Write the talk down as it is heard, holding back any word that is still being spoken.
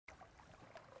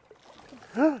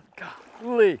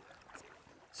Golly,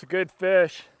 it's a good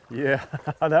fish. Yeah,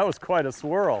 that was quite a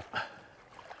swirl.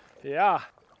 Yeah.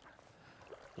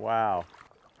 Wow.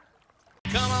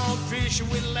 Come on fishing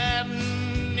with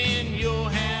Latin and you'll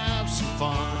have some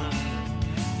fun.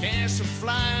 Cast a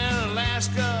fly in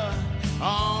Alaska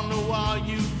on the wild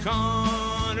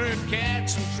Yukon, or catch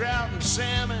some trout and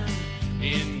salmon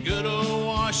in good old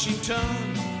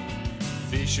Washington.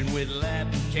 Fishing with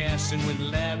Latin, casting with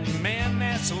Latin, man,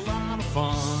 that's a lot of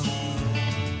fun.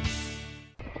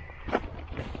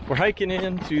 We're hiking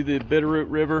into the Bitterroot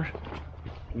River,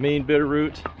 main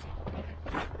Bitterroot.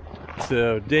 It's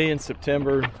a day in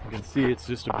September. You can see it's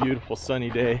just a beautiful sunny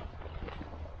day.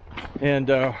 And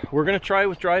we're gonna try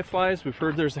with dry flies. We've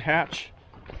heard there's a hatch,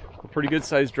 pretty good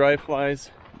sized dry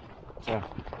flies. So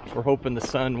we're hoping the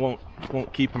sun won't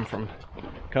keep them from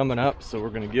coming up. So we're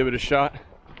gonna give it a shot.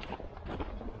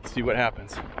 Let's see what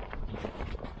happens.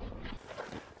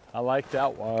 I like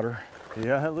that water.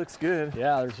 Yeah, it looks good.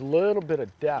 Yeah, there's a little bit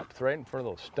of depth right in front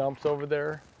of those stumps over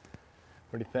there.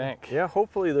 What do you think? Yeah,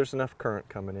 hopefully there's enough current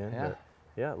coming in. Yeah. But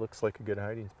yeah, it looks like a good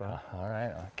hiding spot. All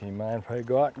right, can you mind if I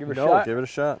go out and give it a No, shot? give it a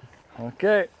shot.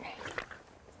 Okay.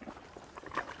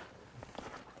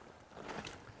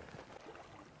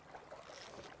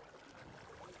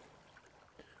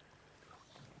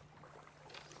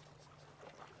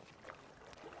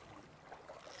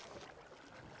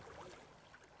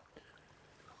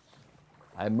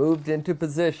 I moved into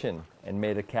position and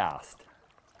made a cast.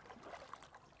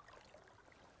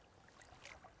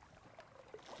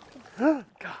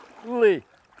 Golly,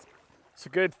 it's a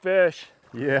good fish.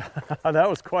 Yeah, that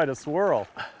was quite a swirl.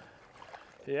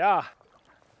 Yeah.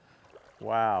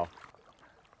 Wow.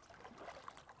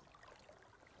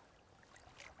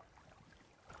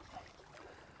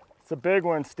 It's a big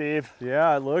one, Steve.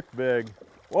 Yeah, it looked big.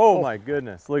 Oh my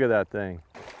goodness, look at that thing.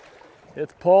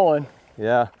 It's pulling.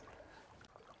 Yeah.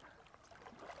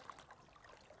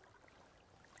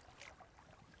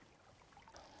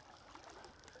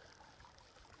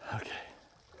 Okay,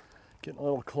 getting a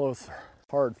little closer.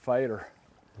 Hard fighter.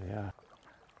 Yeah.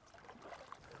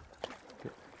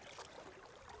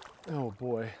 Oh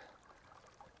boy.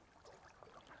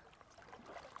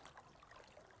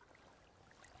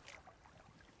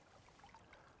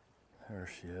 There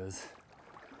she is.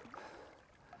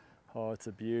 Oh, it's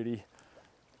a beauty.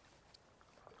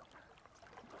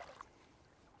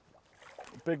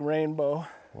 Big rainbow.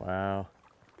 Wow.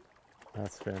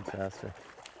 That's fantastic.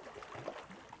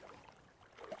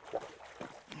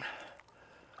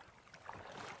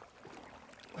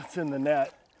 What's in the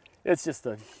net? It's just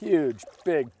a huge,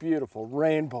 big, beautiful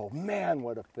rainbow. Man,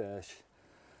 what a fish.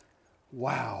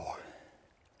 Wow.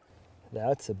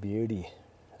 That's a beauty.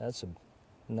 That's a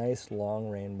nice long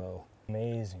rainbow.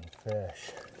 Amazing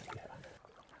fish. Yeah.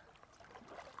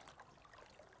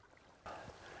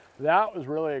 That was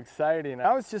really exciting.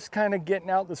 I was just kind of getting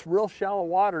out this real shallow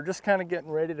water, just kind of getting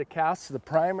ready to cast to the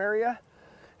prime area.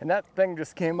 And that thing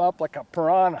just came up like a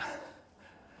piranha.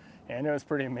 And it was a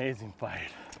pretty amazing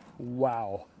fight.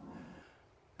 Wow.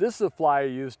 This is a fly I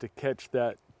used to catch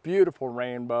that beautiful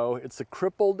rainbow. It's a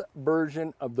crippled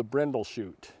version of the Brindle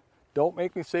Chute. Don't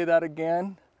make me say that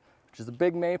again, which is a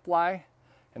big mayfly.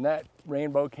 And that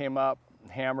rainbow came up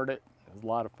and hammered it. It was a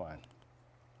lot of fun.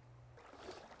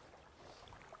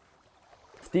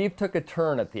 Steve took a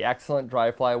turn at the excellent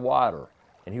dry fly water,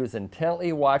 and he was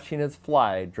intently watching his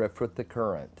fly drift with the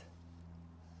current.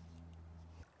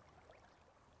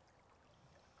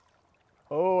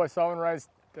 Oh, I saw one rise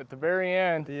at the very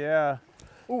end. Yeah.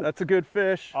 Ooh. That's a good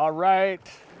fish. All right.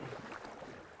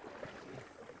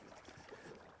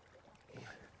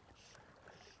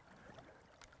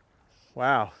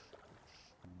 Wow.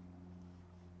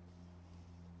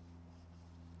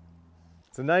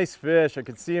 It's a nice fish. I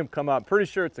can see him come up. Pretty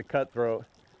sure it's a cutthroat.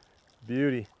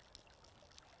 Beauty.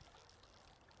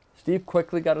 Steve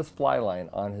quickly got his fly line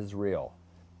on his reel.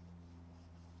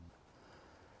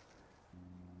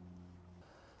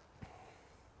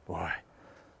 Boy,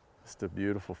 just a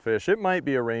beautiful fish. It might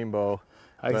be a rainbow.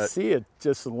 I see it,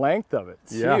 just the length of it.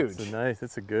 It's yeah, huge.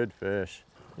 it's a good fish.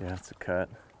 Yeah, it's a cut.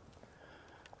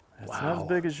 It's Wow. not as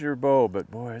big as your bow,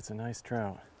 but boy, it's a nice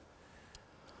trout.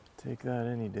 Take that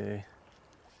any day.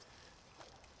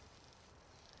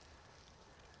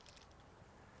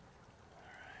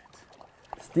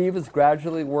 Steve is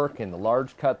gradually working the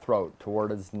large cutthroat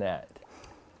toward his net.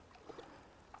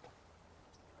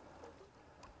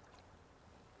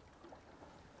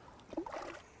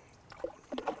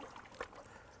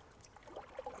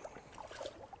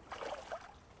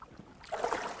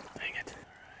 Dang it.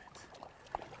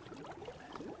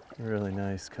 All right. Really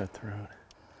nice cutthroat.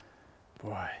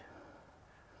 Boy,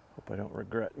 Hope I don't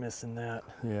regret missing that.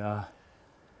 Yeah.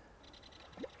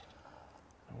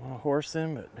 I want to horse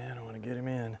him, but man, I want to get him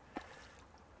in.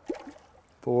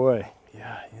 Boy.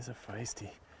 Yeah, he's a feisty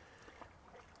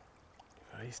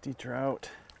trout.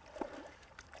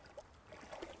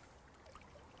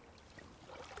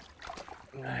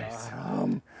 Nice.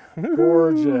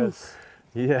 Gorgeous.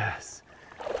 Yes.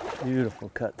 Beautiful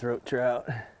cutthroat trout.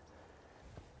 Look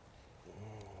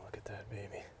at that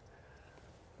baby.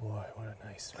 Boy, what a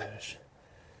nice fish.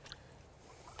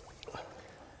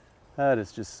 That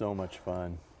is just so much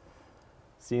fun.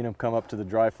 Seeing him come up to the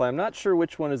dry fly. I'm not sure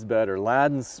which one is better.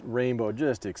 Ladden's rainbow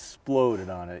just exploded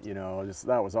on it, you know,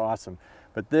 that was awesome.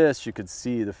 But this, you could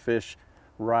see the fish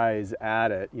rise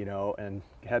at it, you know, and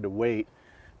had to wait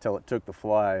till it took the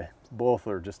fly. Both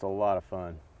are just a lot of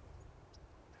fun.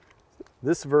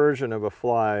 This version of a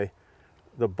fly,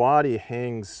 the body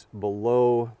hangs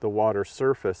below the water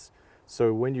surface.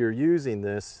 So when you're using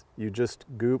this, you just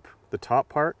goop the top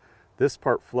part. This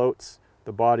part floats,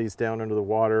 the body's down under the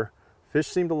water. Fish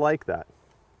seem to like that.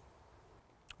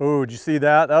 Oh, did you see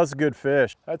that? That was a good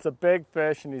fish. That's a big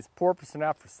fish, and he's porpoising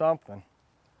after something.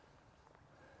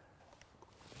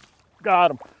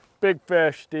 Got him. Big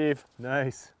fish, Steve.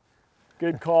 Nice.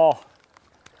 Good call.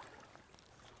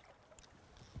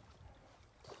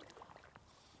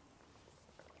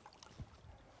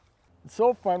 It's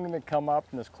so fun when they come up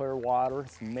in this clear water.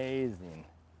 It's amazing.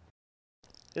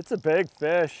 It's a big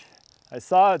fish. I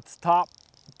saw its top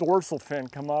dorsal fin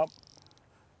come up.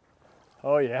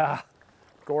 Oh yeah,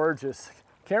 gorgeous.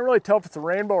 Can't really tell if it's a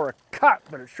rainbow or a cut,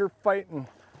 but it's sure fighting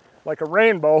like a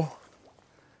rainbow.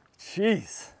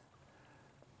 Jeez.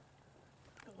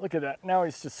 Look at that, now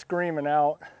he's just screaming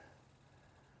out.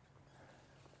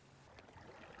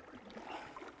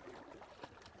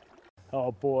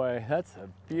 Oh boy, that's a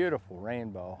beautiful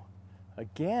rainbow.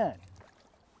 Again.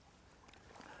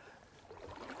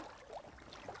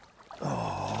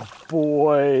 Oh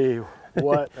boy,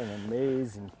 what an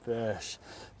amazing fish.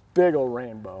 Big old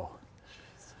rainbow.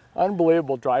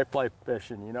 Unbelievable dry fly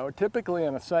fishing, you know. Typically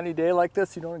on a sunny day like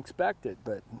this, you don't expect it,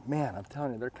 but man, I'm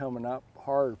telling you, they're coming up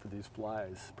hard for these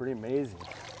flies. Pretty amazing.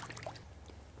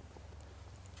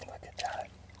 Look at that.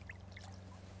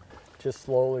 Just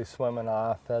slowly swimming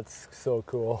off. That's so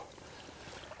cool.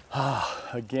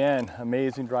 Again,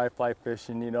 amazing dry fly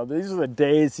fishing. You know, these are the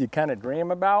days you kind of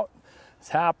dream about. It's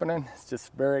happening. It's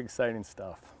just very exciting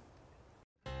stuff.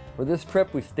 For this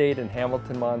trip, we stayed in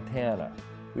Hamilton, Montana.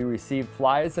 We received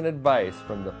flies and advice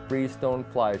from the Freestone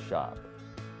Fly Shop.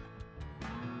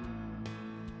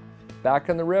 Back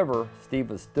on the river, Steve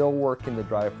was still working the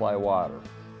dry fly water.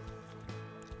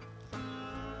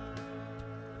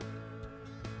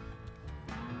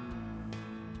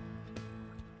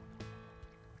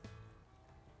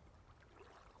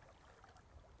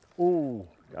 Ooh,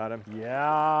 Got him.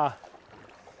 yeah.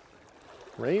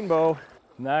 Rainbow.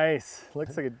 Nice.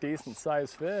 Looks like a decent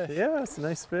sized fish. Yeah, it's a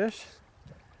nice fish.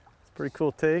 It's a pretty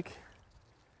cool take.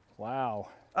 Wow.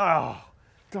 Oh,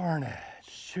 Darn it.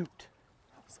 Shoot.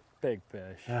 That was a big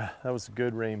fish. yeah, that was a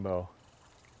good rainbow.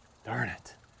 Darn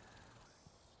it.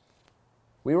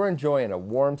 We were enjoying a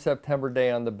warm September day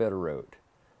on the Bitterroot.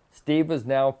 Steve was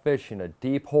now fishing a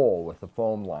deep hole with a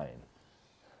foam line.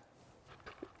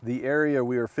 The area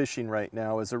we are fishing right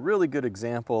now is a really good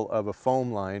example of a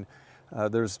foam line.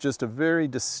 There's just a very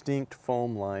distinct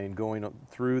foam line going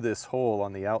through this hole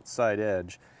on the outside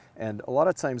edge. And a lot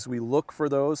of times we look for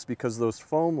those because those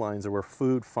foam lines are where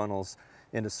food funnels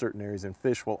into certain areas, and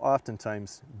fish will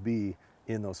oftentimes be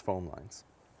in those foam lines.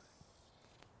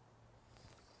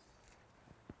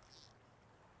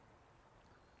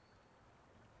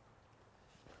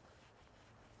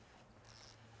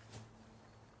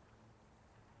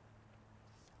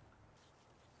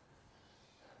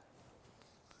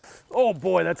 Oh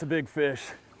boy, that's a big fish.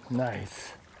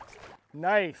 Nice.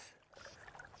 Nice.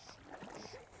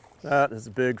 That is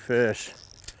a big fish.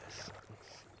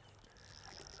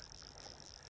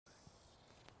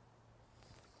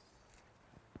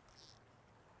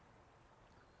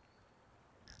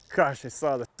 Gosh, I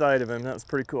saw the side of him. That was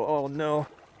pretty cool. Oh no.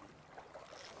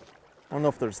 I don't know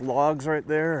if there's logs right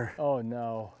there. Oh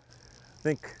no. I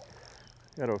think,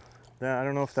 I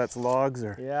don't know if that's logs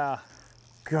or, Yeah.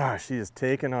 gosh, he is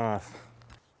taking off.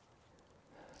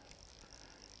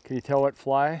 Can you tell what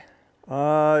fly?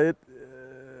 I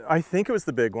think it was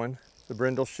the big one, the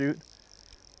Brindle Chute.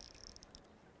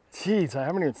 Jeez, I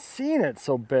haven't even seen it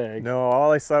so big. No,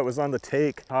 all I saw was on the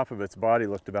take. Top of its body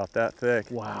looked about that thick.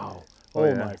 Wow. Oh,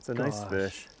 yeah, my it's a nice gosh.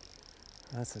 fish.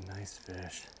 That's a nice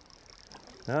fish.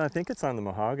 No, I think it's on the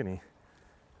mahogany,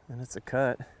 and it's a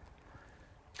cut.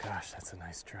 Gosh, that's a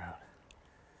nice trout.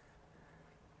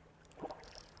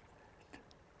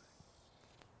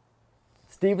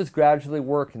 Steve was gradually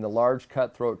working the large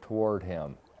cutthroat toward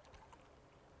him.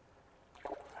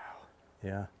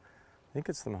 Yeah, I think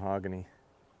it's the mahogany.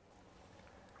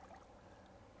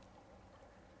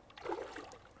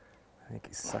 I think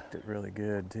he sucked it really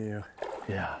good too.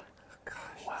 Yeah.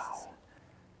 Gosh. Wow.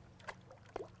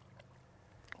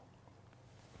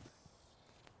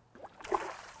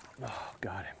 Oh,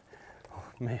 got him. Oh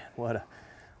man, what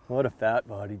a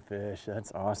fat-bodied fish.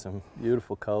 That's awesome.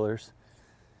 Beautiful colors.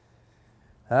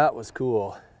 That was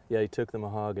cool. Yeah, he took the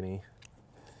mahogany.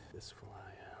 This fly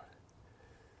out.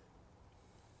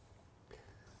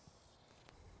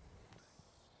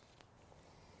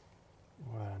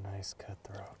 What a nice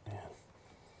cutthroat, man.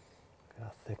 Look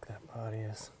how thick that body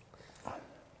is.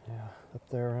 Yeah, up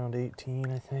there around 18,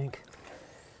 I think.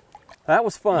 That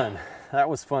was fun. That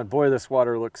was fun. Boy, this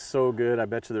water looks so good. I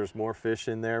bet you there's more fish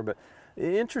in there, but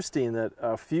interesting that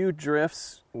a few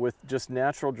drifts with just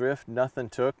natural drift, nothing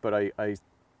took, but I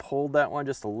pulled that one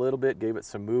just a little bit, gave it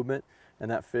some movement,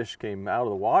 and that fish came out of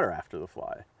the water after the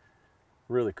fly.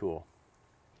 Really cool.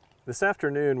 This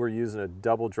afternoon, we're using a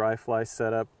double dry fly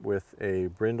setup with a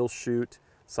Brindle Chute,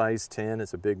 size 10.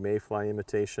 It's a big mayfly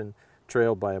imitation,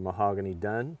 trailed by a mahogany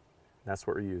dun. That's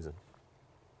what we're using.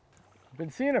 I've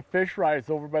been seeing a fish rise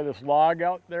over by this log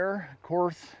out there. Of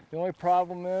course, the only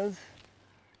problem is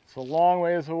it's a long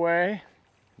ways away.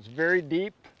 It's very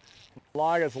deep. The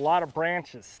log has a lot of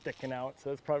branches sticking out, so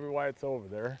that's probably why it's over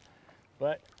there.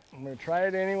 But I'm gonna try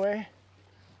it anyway.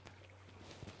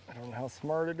 I don't know how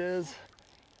smart it is.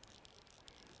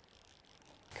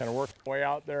 Kind of work my way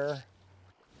out there.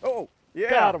 Oh, yeah.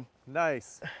 Got him.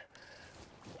 Nice.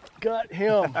 Got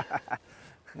him.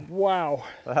 Wow.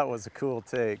 That was a cool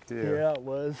take, too. Yeah, it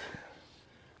was.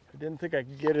 I didn't think I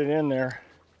could get it in there.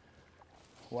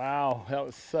 Wow, that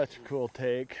was such a cool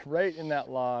take. Right in that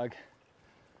log.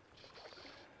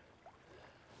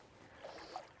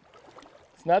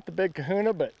 It's not the big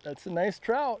kahuna, but that's a nice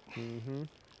trout. Mm-hmm.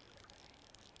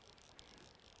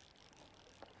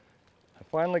 I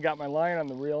finally got my line on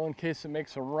the reel in case it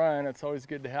makes a run. It's always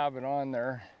good to have it on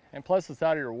there. And plus it's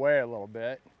out of your way a little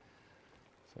bit.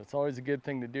 So it's always a good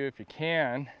thing to do if you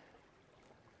can.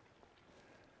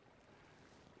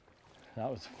 That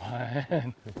was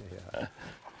fun. Yeah.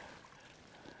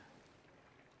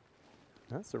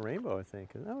 That's a rainbow, I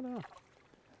think. Oh, no.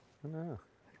 Oh, no.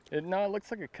 No, it looks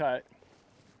like a cut.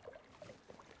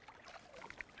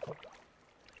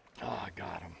 Oh, I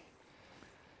got him.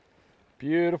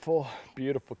 Beautiful,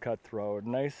 beautiful cutthroat.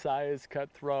 Nice size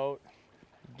cutthroat.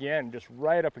 Again, just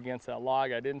right up against that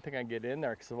log. I didn't think I'd get in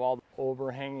there because of all the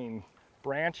overhanging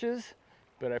branches,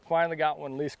 but I finally got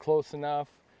one at least close enough,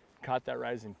 caught that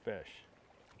rising fish.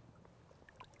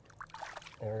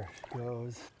 There she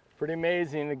goes. Pretty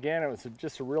amazing. Again, it was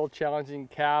just a real challenging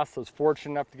cast. I was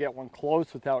fortunate enough to get one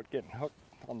close without getting hooked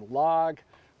on the log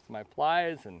with my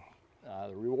flies, and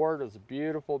the reward was a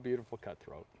beautiful, beautiful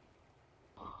cutthroat.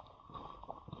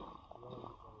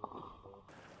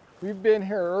 We've been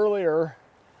here earlier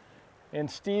and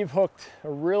Steve hooked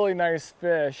a really nice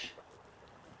fish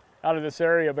out of this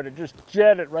area, but it just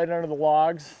jetted right under the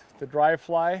logs, the dry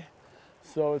fly.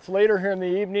 So it's later here in the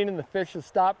evening and the fish has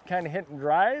stopped kind of hitting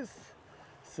dries.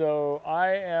 So I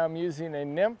am using a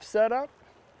nymph setup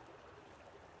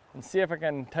and see if I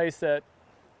can entice that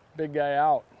big guy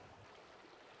out.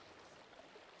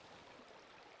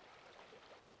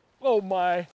 Oh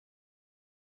my.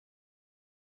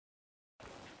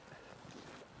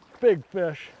 Big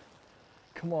fish.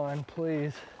 Come on,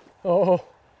 please. Oh,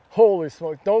 holy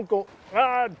smoke. Don't go.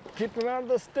 Ah, keep him out of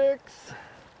the sticks.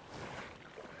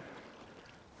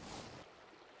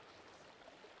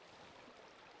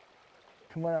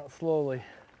 Come on out slowly.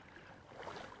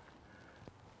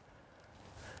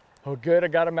 Oh, good. I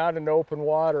got him out into open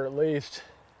water at least.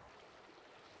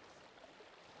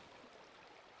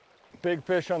 Big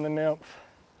fish on the nymph.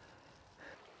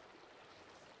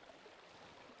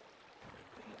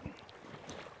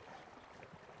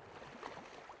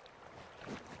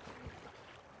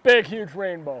 Big, huge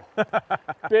rainbow.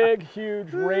 Big,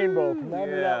 huge rainbow from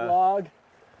under that log.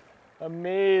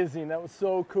 Amazing. That was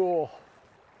so cool.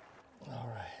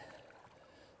 All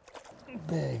right.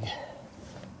 Big,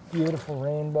 beautiful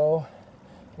rainbow.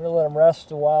 I'm gonna let him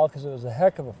rest a while because it was a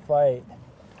heck of a fight.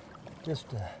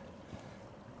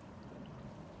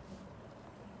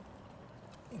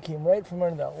 He came right from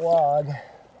under that log.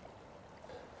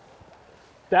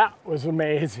 That was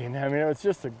amazing. I mean, it was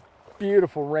just a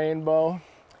beautiful rainbow.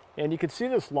 And you can see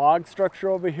this log structure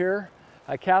over here.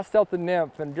 I cast out the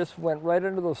nymph and just went right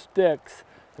under those sticks,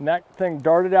 and that thing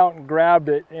darted out and grabbed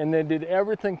it and then did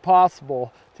everything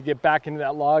possible to get back into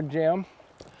that log jam.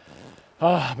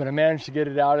 But I managed to get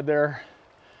it out of there.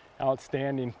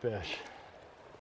 Outstanding fish.